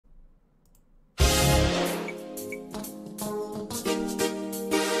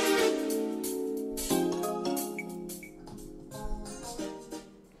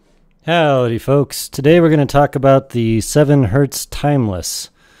Howdy folks, today we're going to talk about the 7 Hertz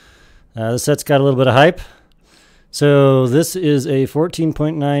Timeless. This set's got a little bit of hype. So this is a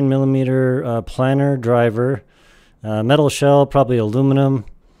 14.9 millimeter planar driver, metal shell, probably aluminum.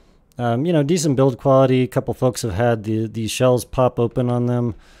 Decent build quality. A couple folks have had these shells pop open on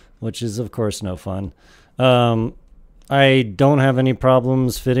them, which is of course no fun. I don't have any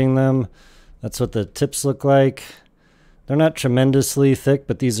problems fitting them. That's what the tips look like. They're not tremendously thick,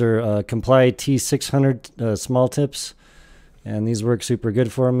 but these are Comply T600 small tips, and these work super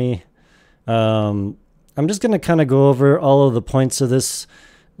good for me. I'm just going to kind of go over all of the points of this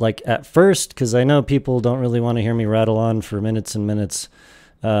like at first, because I know people don't really want to hear me rattle on for minutes and minutes.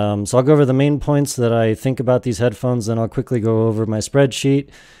 So I'll go over the main points that I think about these headphones, then I'll quickly go over my spreadsheet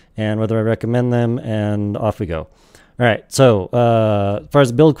and whether I recommend them, and off we go. All right, so as far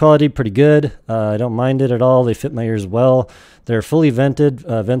as build quality, pretty good. I don't mind it at all. They fit my ears well. They're fully vented,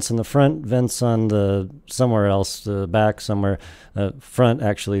 vents in the front, vents on the somewhere else, the back somewhere, front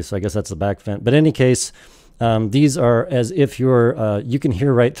actually, so I guess that's the back vent. But in any case, these are as if you can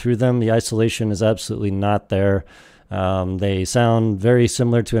hear right through them. The isolation is absolutely not there. They sound very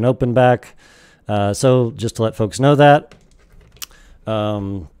similar to an open back. So just to let folks know that.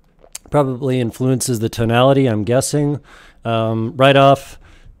 Probably influences the tonality, I'm guessing. Right off,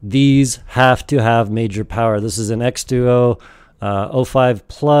 these have to have major power. This is an X Duo 05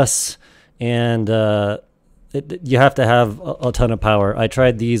 Plus, and you have to have a ton of power. I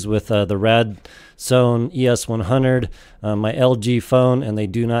tried these with the Radzone ES100, my LG phone, and they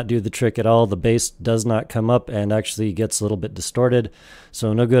do not do the trick at all. The bass does not come up and actually gets a little bit distorted,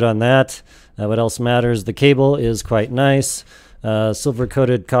 so no good on that. What else matters? The cable is quite nice. Silver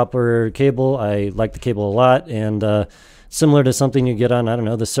coated copper cable. I like the cable a lot, and similar to something you get on, I don't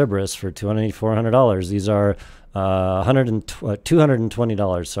know, the Cerberus for $280, $400. These are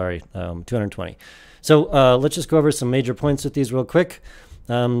 $220, sorry, 220. So let's just go over some major points with these real quick.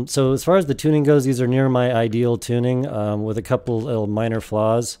 So as far as the tuning goes, these are near my ideal tuning, with a couple little minor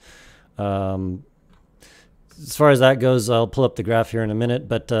flaws. As far as that goes, I'll pull up the graph here in a minute,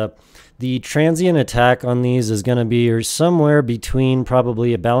 but the transient attack on these is going to be somewhere between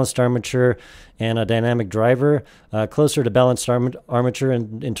probably a balanced armature and a dynamic driver, closer to balanced armature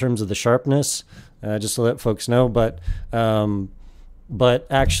in terms of the sharpness, just to let folks know, but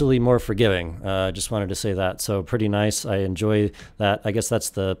actually more forgiving. Just wanted to say that. So pretty nice. I enjoy that. I guess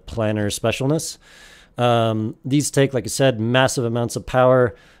that's the Planar specialness. These take, like I said, massive amounts of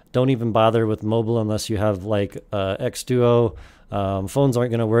power. Don't even bother with mobile unless you have like X Duo. Phones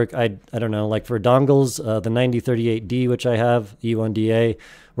aren't going to work. I don't know, like for dongles, the 9038D, which I have, E1DA,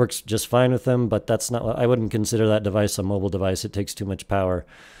 works just fine with them, but that's not, I wouldn't consider that device a mobile device. It takes too much power.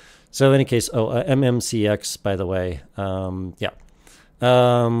 So in any case, MMCX, by the way. Yeah.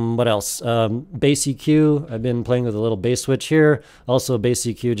 What else? Bass EQ. I've been playing with a little bass switch here. Also bass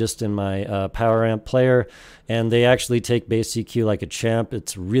EQ just in my power amp player. And they actually take bass EQ like a champ.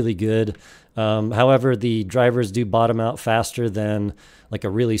 It's really good. However, the drivers do bottom out faster than like a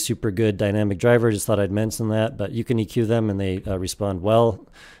really super good dynamic driver. Just thought I'd mention that. But you can EQ them and they respond well.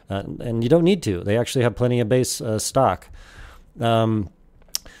 And you don't need to. They actually have plenty of bass stock.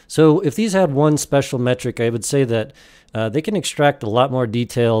 So if these had one special metric, I would say that they can extract a lot more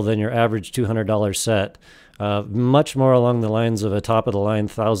detail than your average $200 set, much more along the lines of a top-of-the-line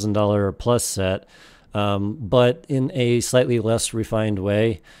 $1,000 or plus set, but in a slightly less refined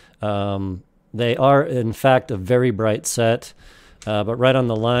way. They are, in fact, a very bright set, but right on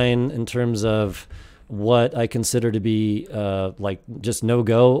the line in terms of what I consider to be like just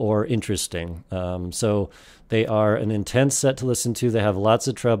no-go or interesting. So they are an intense set to listen to. They have lots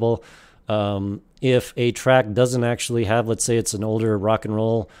of treble. If a track doesn't actually have, let's say it's an older rock and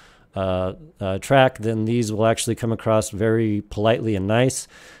roll track, then these will actually come across very politely and nice.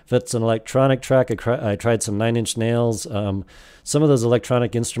 If it's an electronic track, I tried some 9 Inch Nails. Some of those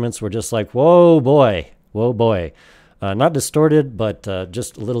electronic instruments were just like, whoa, boy, whoa, boy. Not distorted, but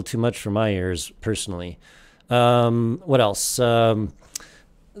just a little too much for my ears, personally. What else? In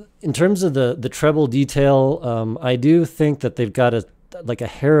terms of the treble detail, I do think that they've got a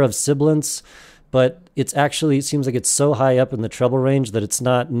hair of sibilance, but it seems like it's so high up in the treble range that it's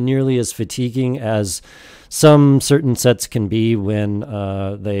not nearly as fatiguing as some certain sets can be when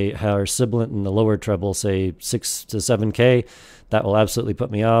they are sibilant in the lower treble, say 6 to 7K. That will absolutely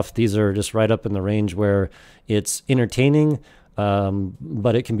put me off. These are just right up in the range where it's entertaining,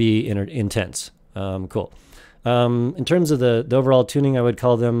 but it can be intense. Cool. In terms of the overall tuning, I would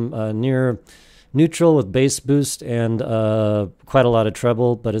call them near neutral with bass boost and quite a lot of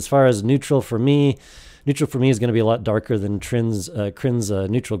treble. But as far as neutral for me, Neutral for me is going to be a lot darker than Crin's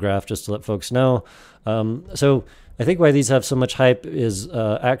neutral graph, just to let folks know. So I think why these have so much hype is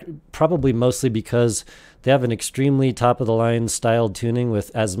probably mostly because they have an extremely top-of-the-line styled tuning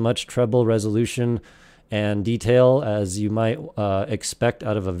with as much treble resolution and detail as you might expect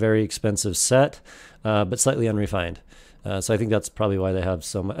out of a very expensive set, but slightly unrefined. So I think that's probably why they have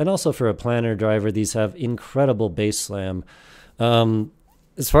so much. And also for a Planar driver, these have incredible bass slam.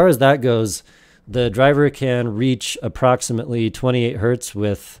 As far as that goes, the driver can reach approximately 28 hertz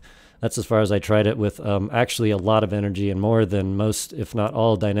with, that's as far as I tried it, with actually a lot of energy and more than most, if not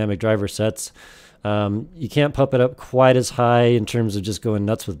all, dynamic driver sets. You can't pump it up quite as high in terms of just going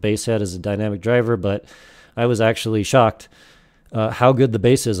nuts with bass head as a dynamic driver, but I was actually shocked how good the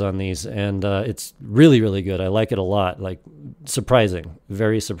bass is on these, and it's really, really good. I like it a lot, like surprising,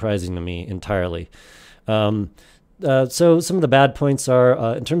 very surprising to me entirely. So some of the bad points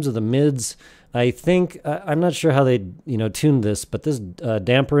are, in terms of the mids, I think, I'm not sure how they, tuned this, but this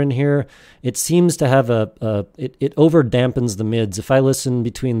damper in here, it seems to have it over dampens the mids. If I listen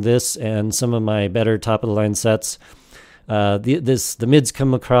between this and some of my better top of the line sets, the mids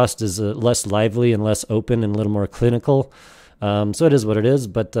come across as less lively and less open and a little more clinical. So it is what it is,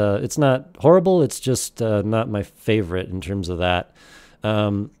 but it's not horrible. It's just not my favorite in terms of that.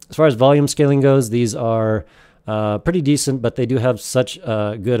 As far as volume scaling goes, these are pretty decent, but they do have such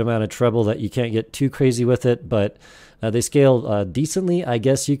a good amount of treble that you can't get too crazy with it, but they scale decently, I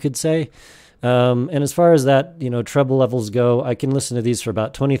guess you could say. And as far as that, treble levels go, I can listen to these for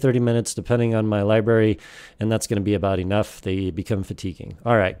about 20-30 minutes, depending on my library, and that's going to be about enough. They become fatiguing.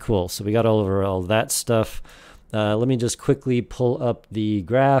 All right, cool. So we got over all that stuff. Let me just quickly pull up the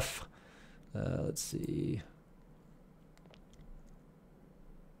graph. Let's see.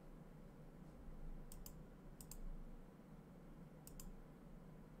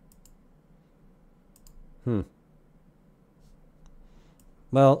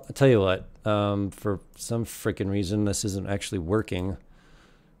 Well, I'll tell you what, for some freaking reason, this isn't actually working.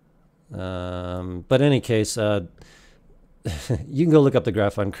 But in any case, you can go look up the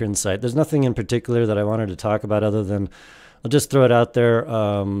graph on Crin's site. There's nothing in particular that I wanted to talk about other than I'll just throw it out there.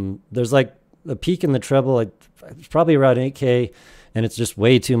 There's like a peak in the treble, it's probably around 8K, and it's just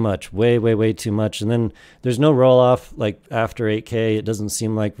way too much, way too much. And then there's no roll off like after 8K. It doesn't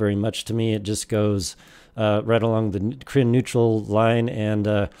seem like very much to me. It just goes right along the Crin neutral line,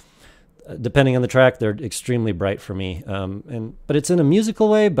 and depending on the track, they're extremely bright for me. But it's in a musical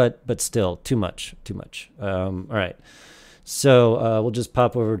way, but still too much. All right. So we'll just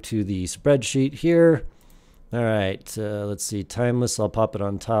pop over to the spreadsheet here. All right, let's see, timeless, I'll pop it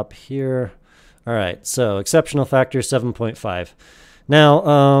on top here. All right, so exceptional factor 7.5.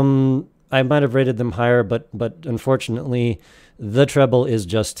 Now, I might have rated them higher, but unfortunately, the treble is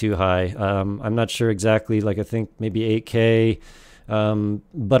just too high. I'm not sure exactly, like I think maybe 8K,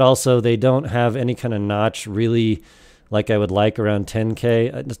 but also they don't have any kind of notch really like I would like, around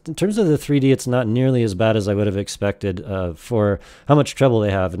 10K. In terms of the 3D, it's not nearly as bad as I would have expected for how much treble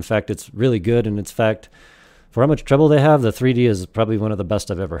they have. In fact, it's really good, and in fact, for how much treble they have, the 3D is probably one of the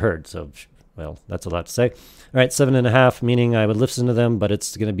best I've ever heard. So, well, that's a lot to say. All right, 7.5, meaning I would listen to them, but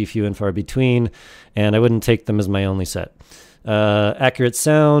it's going to be few and far between, and I wouldn't take them as my only set. Accurate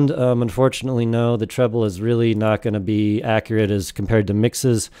sound, unfortunately, no. The treble is really not going to be accurate as compared to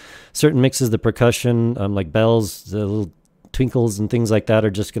mixes. Certain mixes, the percussion, like bells, the little twinkles and things like that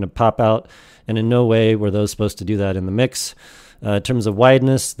are just going to pop out, and in no way were those supposed to do that in the mix. In terms of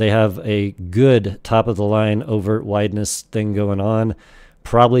wideness, they have a good top-of-the-line overt wideness thing going on,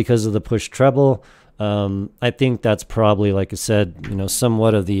 probably because of the push treble. I think that's probably, like I said,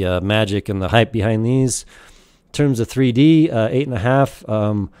 somewhat of the magic and the hype behind these. In terms of 3D,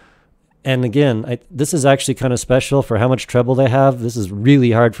 8.5. And again, this is actually kind of special for how much treble they have. This is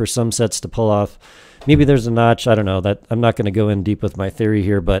really hard for some sets to pull off. Maybe there's a notch. I don't know. That I'm not going to go in deep with my theory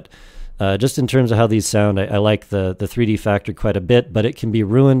here, but just in terms of how these sound, I like the 3D factor quite a bit, but it can be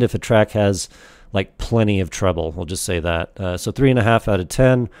ruined if a track has like plenty of treble. We'll just say that. So 3.5 out of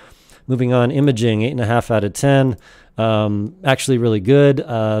 10. Moving on, imaging, 8.5 out of 10. Actually really good.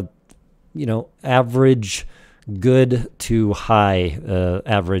 Average good to high,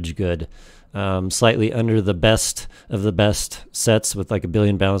 average good. Slightly under the best of the best sets with like a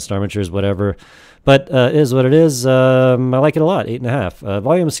billion balanced armatures, whatever. But it is what it is. I like it a lot, 8.5.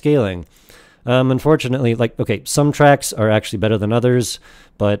 Volume scaling. Unfortunately, some tracks are actually better than others,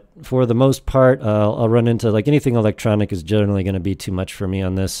 but for the most part, I'll run into anything electronic is generally going to be too much for me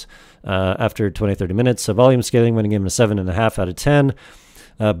on this after 20-30 minutes. So volume scaling, I'm going to give them a 7.5 out of 10.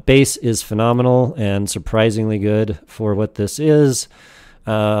 Bass is phenomenal and surprisingly good for what this is.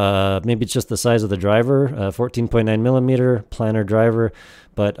 Maybe it's just the size of the driver, 14.9 millimeter planar driver,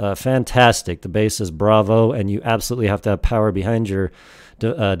 but fantastic. The bass is bravo, and you absolutely have to have power behind your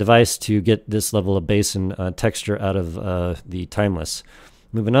device to get this level of bass and texture out of the Timeless.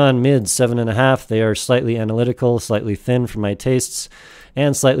 Moving on, mid 7.5. They are slightly analytical, slightly thin for my tastes,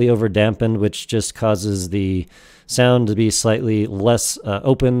 and slightly over dampened, which just causes the sound to be slightly less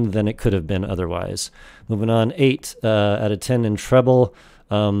open than it could have been otherwise. Moving on, 8 out of 10 in treble.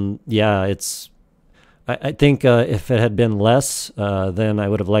 Yeah, it's. I think if it had been less, then I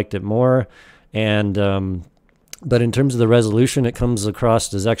would have liked it more. And but in terms of the resolution, it comes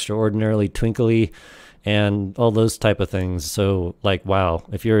across as extraordinarily twinkly and all those type of things. So like, wow,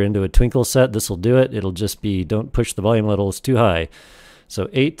 if you're into a twinkle set, this will do it. It'll just be, don't push the volume levels too high. So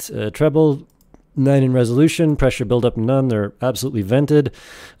 8 treble, 9 in resolution, pressure buildup none. They're absolutely vented.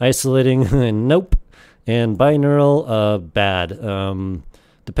 Isolating, nope. And binaural, bad.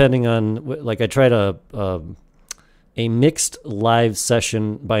 Depending on, like I tried a mixed live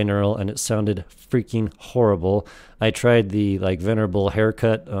session binaural and it sounded freaking horrible. I tried the like venerable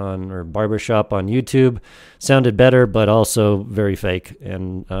haircut on or barbershop on YouTube, sounded better, but also very fake.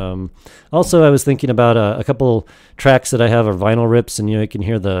 And also I was thinking about a couple tracks that I have are vinyl rips, and you can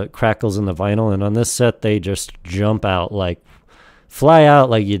hear the crackles in the vinyl, and on this set they just jump out, like fly out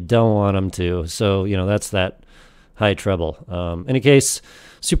like you don't want them to. So that's that high treble. Any case,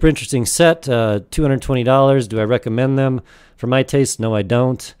 super interesting set, $220. Do I recommend them? For my taste, no, I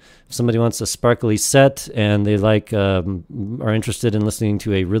don't. If somebody wants a sparkly set and they are interested in listening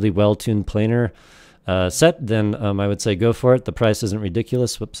to a really well-tuned planar set, then I would say go for it. The price isn't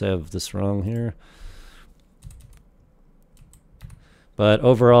ridiculous. Whoops, I have this wrong here. But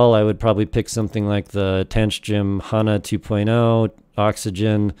overall, I would probably pick something like the Tangent Hana 2.0,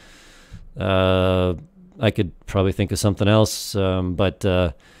 Oxygen. I could probably think of something else, but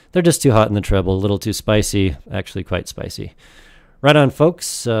they're just too hot in the treble, a little too spicy, actually quite spicy. Right on,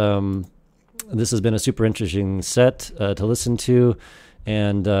 folks. This has been a super interesting set to listen to,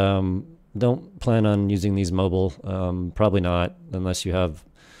 and don't plan on using these mobile. Probably not, unless you have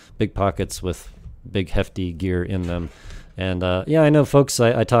big pockets with big hefty gear in them. And yeah, I know folks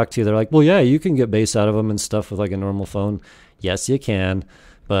I talk to, they're like, well, yeah, you can get bass out of them and stuff with like a normal phone. Yes, you can,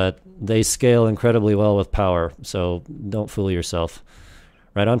 but they scale incredibly well with power, so don't fool yourself.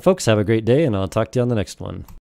 Right on, folks. Have a great day, and I'll talk to you on the next one.